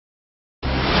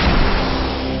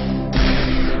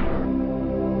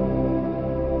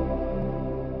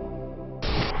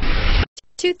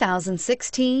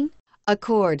2016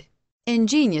 Accord.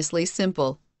 Ingeniously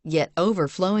simple, yet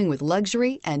overflowing with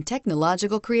luxury and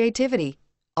technological creativity.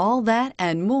 All that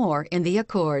and more in the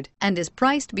Accord, and is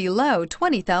priced below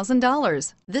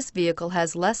 $20,000. This vehicle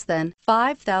has less than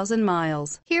 5,000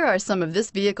 miles. Here are some of this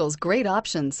vehicle's great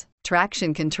options: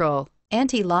 traction control,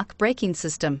 anti-lock braking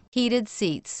system, heated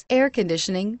seats, air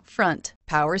conditioning, front,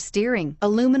 power steering,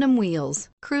 aluminum wheels,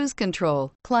 cruise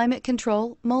control, climate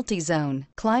control multi-zone,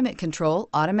 climate control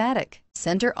automatic,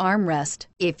 center armrest.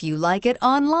 If you like it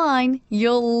online,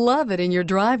 you'll love it in your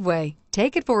driveway.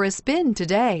 Take it for a spin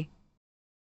today.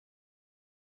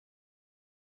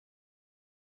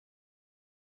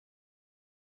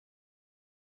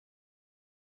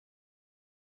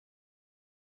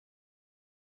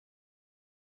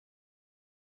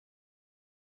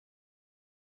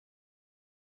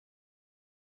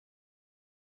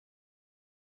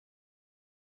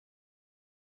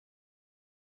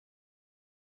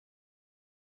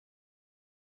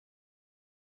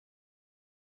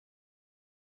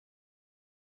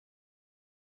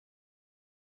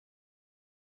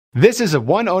 This is a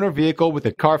one-owner vehicle with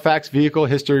a Carfax Vehicle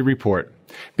History Report.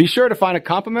 Be sure to find a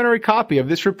complimentary copy of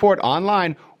this report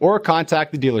online or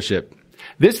contact the dealership.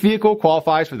 This vehicle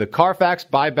qualifies for the Carfax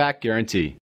Buyback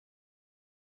Guarantee.